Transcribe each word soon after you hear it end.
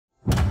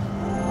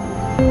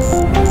I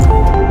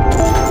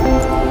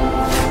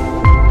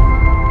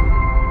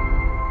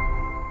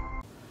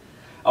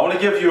want to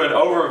give you an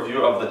overview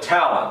of the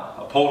Talon,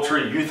 a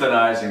poultry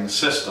euthanizing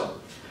system.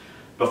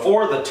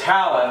 Before the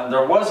Talon,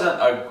 there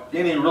wasn't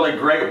any really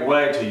great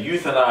way to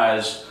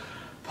euthanize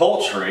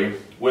poultry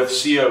with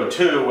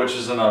CO2, which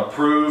is an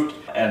approved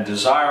and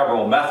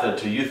desirable method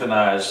to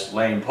euthanize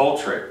lame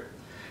poultry.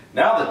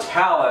 Now the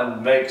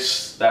Talon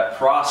makes that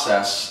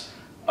process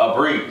a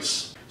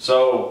breeze.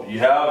 So you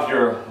have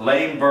your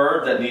lame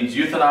bird that needs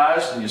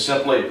euthanized, and you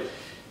simply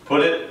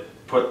put it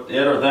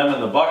or them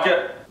in the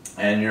bucket,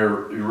 and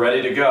you're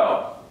ready to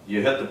go.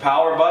 You hit the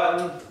power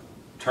button,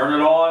 turn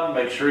it on,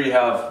 make sure you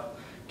have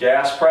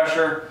gas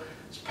pressure.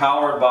 It's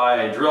powered by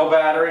a drill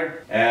battery,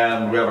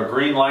 and we have a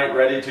green light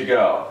ready to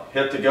go.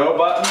 Hit the go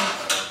button,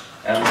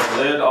 and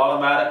the lid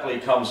automatically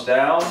comes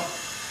down.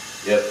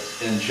 It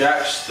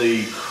injects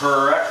the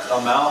correct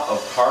amount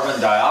of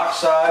carbon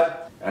dioxide,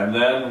 and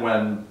then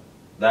when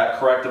that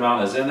correct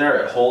amount is in there,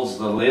 it holds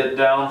the lid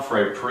down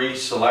for a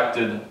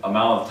pre-selected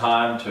amount of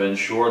time to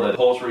ensure that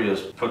poultry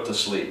is put to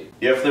sleep.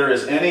 If there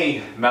is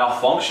any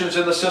malfunctions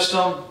in the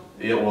system,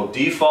 it will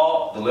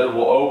default, the lid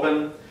will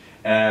open,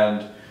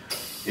 and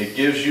it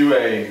gives you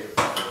a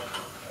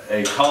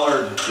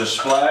colored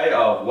display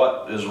of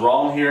what is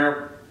wrong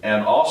here,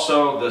 and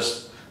also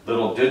this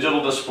little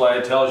digital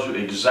display tells you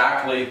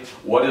exactly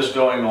what is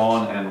going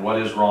on and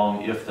what is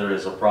wrong if there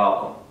is a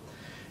problem.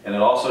 And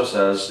it also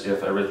says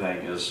if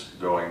everything is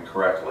going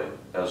correctly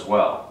as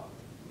well.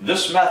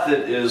 This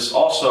method is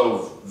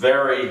also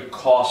very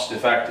cost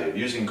effective.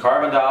 Using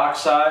carbon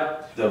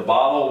dioxide, the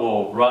bottle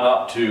will run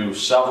up to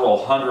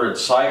several hundred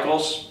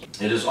cycles.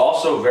 It is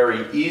also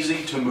very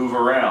easy to move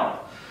around.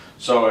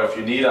 So if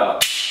you need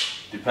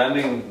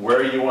depending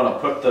where you want to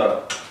put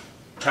the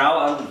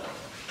Talon,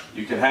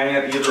 you can hang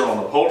it either on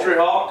the poultry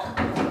hawk,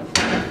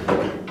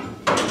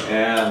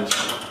 and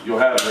you'll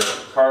have your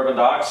carbon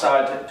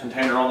dioxide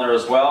container on there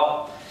as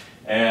well,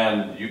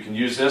 and you can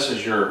use this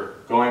as you're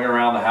going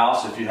around the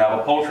house if you have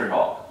a poultry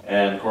hawk.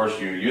 And of course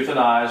you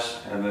euthanize,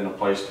 and then a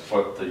place to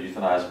put the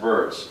euthanized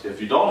birds.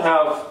 If you don't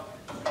have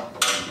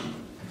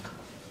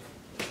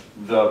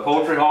the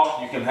poultry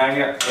hawk, you can hang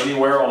it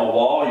anywhere on a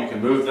wall. You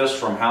can move this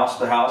from house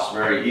to house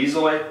very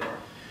easily,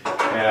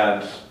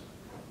 and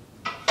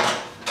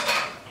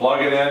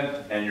plug it in,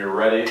 and you're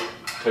ready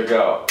to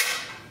go.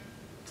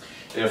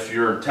 If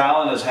your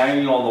Talon is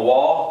hanging on the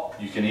wall,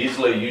 you can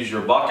easily use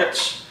your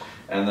buckets,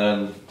 and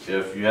then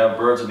if you have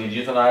birds that need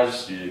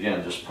euthanized, you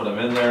again just put them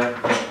in there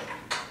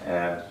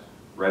and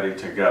ready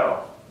to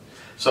go.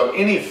 So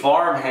any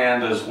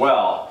farmhand as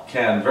well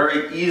can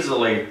very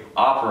easily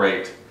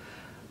operate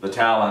the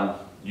Talon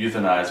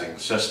euthanizing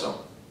system.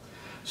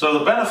 So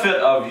the benefit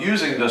of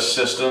using this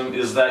system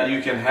is that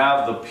you can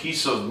have the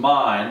peace of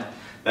mind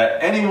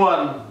that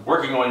anyone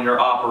working on your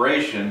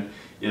operation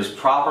is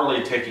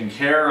properly taking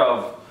care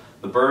of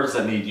the birds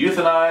that need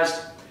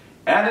euthanized,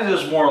 and it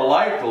is more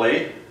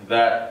likely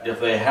that if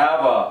they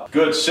have a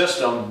good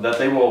system that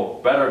they will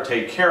better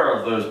take care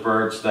of those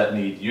birds that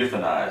need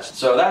euthanized.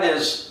 So that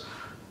is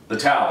the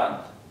Talon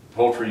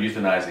poultry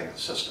euthanizing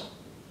system.